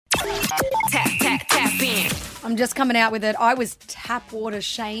Tap in. I'm just coming out with it. I was tap water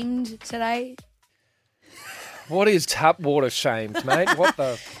shamed today. What is tap water shamed, mate? What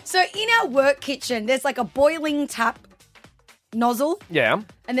the? So in our work kitchen, there's like a boiling tap nozzle, Yeah,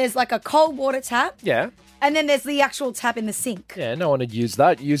 and there's like a cold water tap, yeah. and then there's the actual tap in the sink. Yeah, no one would use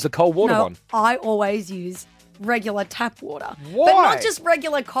that. Use the cold water No, one. I always use regular tap water. Why? But not just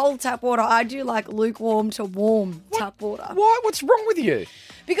regular cold tap water. I do like lukewarm to warm tap water. Why? What's wrong with you?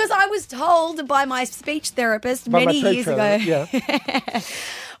 Because I was told by my speech therapist By my many years teacher, ago Yeah.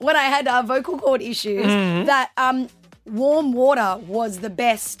 when I had vocal cord issues Mm-hmm. that warm water was the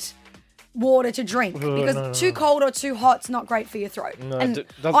best water to drink because too cold or too hot's not great for your throat. And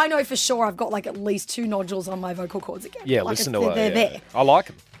does- I know for sure I've got like at least 2 nodules on my vocal cords again. Yeah, Like listen it's- to her. They're yeah. there. I like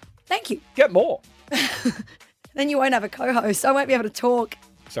them. Thank you. Get more. Then you won't have a co-host. I won't be able to talk.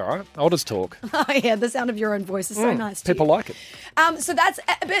 It's all right. I'll just talk. Oh yeah, the sound of your own voice is so nice. To People you. like it. So that's,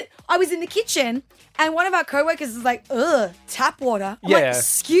 but I was in the kitchen and one of our co-workers is like, tap water. I'm Yeah. like,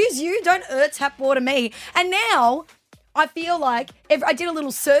 excuse you, don't tap water me. And now I feel like I did a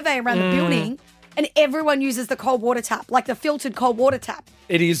little survey around the building and everyone uses the cold water tap, like the filtered cold water tap.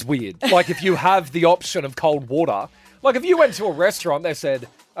 It is weird. Like if you have the option of cold water, like if you went to a restaurant, they said,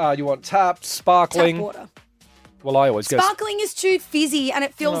 you want tap, sparkling. Tap water. Well, I always go. Sparkling is too fizzy and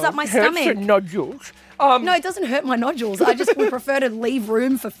it fills up my Hurts stomach. your nodules. No, it doesn't hurt my nodules. I just would prefer to leave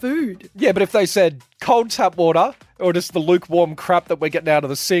room for food. Yeah, but if they said cold tap water or just the lukewarm crap that we're getting out of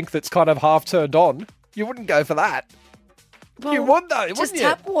the sink that's kind of half turned on, you wouldn't go for that. You would though, Just wouldn't you?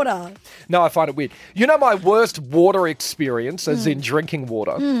 tap water. No, I find it weird. You know my worst water experience, as in drinking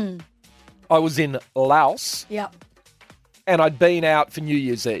water? I was in Laos Yep. and I'd been out for New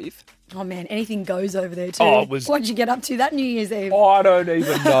Year's Eve. Oh man, anything goes over there too. Oh, it was- What'd you get up to that New Year's Eve? Oh, I don't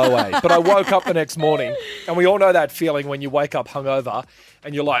even know, But I woke up the next morning, and we all know that feeling when you wake up hungover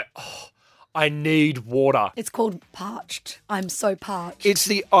and you're like, oh, I need water. It's called parched. I'm so parched. It's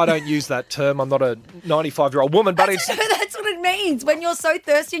I don't use that term. I'm not a 95-year-old woman, but it's... That's what it means. When you're so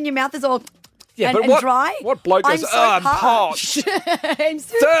thirsty and your mouth is all Yeah, and, but and what, dry. what bloke goes, I'm parched. I'm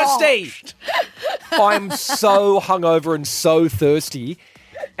so Thirsty. parched. I'm so hungover and so thirsty.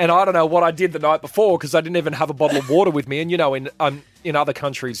 And I don't know what I did the night before because I didn't even have a bottle of water with me. And, you know, in other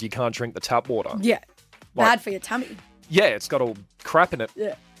countries, you can't drink the tap water. Yeah. Bad for your tummy. Yeah, it's got all crap in it.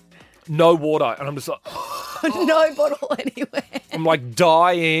 Yeah. No water. And I'm just like, No bottle anywhere. I'm like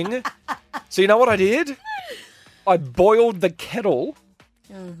dying. So you know what I did? I boiled the kettle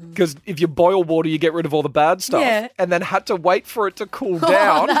because if you boil water, you get rid of all the bad stuff. Yeah. And then had to wait for it to cool Oh,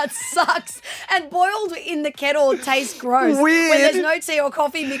 down. that sucks. And boiled in the kettle tastes gross. Weird. When there's no tea or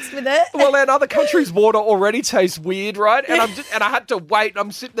coffee mixed with it. Well, in other countries, water already tastes weird, right? And I had to wait.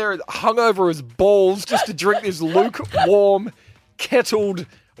 I'm sitting there hungover as balls just to drink this lukewarm, kettled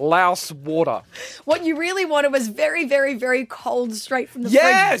Laos water. What you really wanted was very, very, very cold, straight from the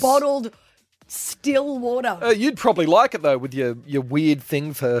Yes! fridge, bottled, still water. You'd probably like it though, with your weird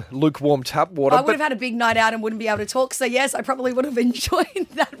thing for lukewarm tap water. I would have had a big night out and wouldn't be able to talk. So yes, I probably would have enjoyed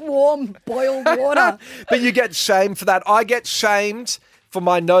that warm boiled water. But you get shamed for that. I get shamed for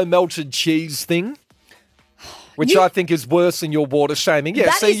my no melted cheese thing, which I think is worse than your water shaming. Yeah,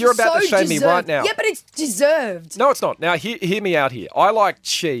 That see, is you're about to so shame me right deserved. now. Yeah, but it's deserved. No, it's not. Now, hear me out here. I like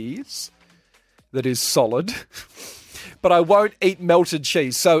cheese that is solid, but I won't eat melted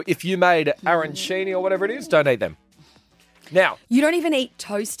cheese. So if you made arancini or whatever it is, don't eat them. Now, You don't even eat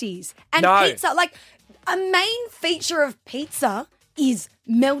toasties. And No. pizza, like a main feature of pizza is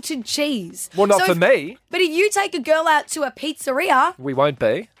melted cheese. well, not So for if- me. But if you take a girl out to a pizzeria, We won't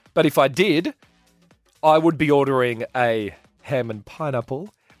be. But if I did, I would be ordering a ham and pineapple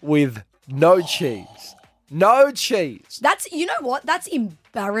with no cheese. No cheese. you know what? That's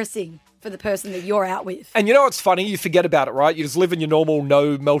embarrassing for the person that you're out with. And you know what's funny? You forget about it, right? You just live in your normal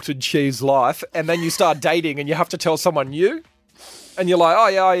no melted cheese life, and then you start dating and you have to tell someone new. And you're like, oh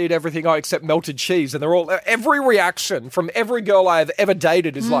yeah, I eat everything except melted cheese. And every reaction from every girl I have ever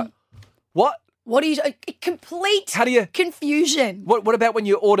dated is like, what? What do you complete How do you- confusion? What about when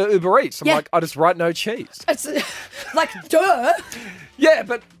you order Uber Eats? I'm Yeah. like, I just write no cheese. It's like duh. Yeah,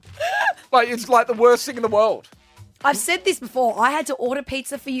 but like it's like the worst thing in the world. I've said this before. I had to order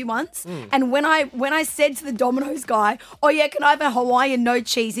pizza for you once, and when I said to the Domino's guy, "Oh yeah, can I have a Hawaiian no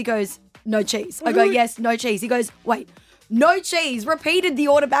cheese?" He goes, "No cheese." I go, "Yes, no cheese." He goes, "Wait, no cheese." Repeated the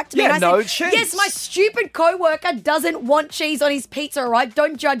order back to me. Yeah, and I no said, cheese. "Yes, my stupid coworker doesn't want cheese on his pizza. All right,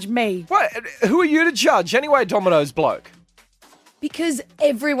 don't judge me What? Who are you to judge? Anyway, Domino's bloke. because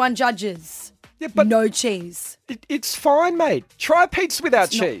everyone judges." Yeah, but no cheese. it's fine, mate. Try a pizza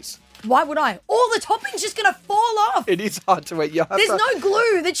without not- cheese. Why would I? All the topping's just going to fall off. It is hard to eat. There's no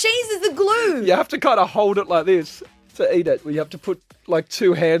glue. The cheese is the glue. You have to kind of hold it like this to eat it. You have to put like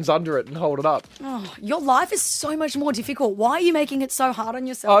 2 hands under it and hold it up. Oh, your life is so much more difficult. Why are you making it so hard on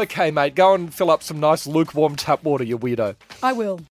yourself? Okay, mate, go and fill up some nice lukewarm tap water, you weirdo. I will.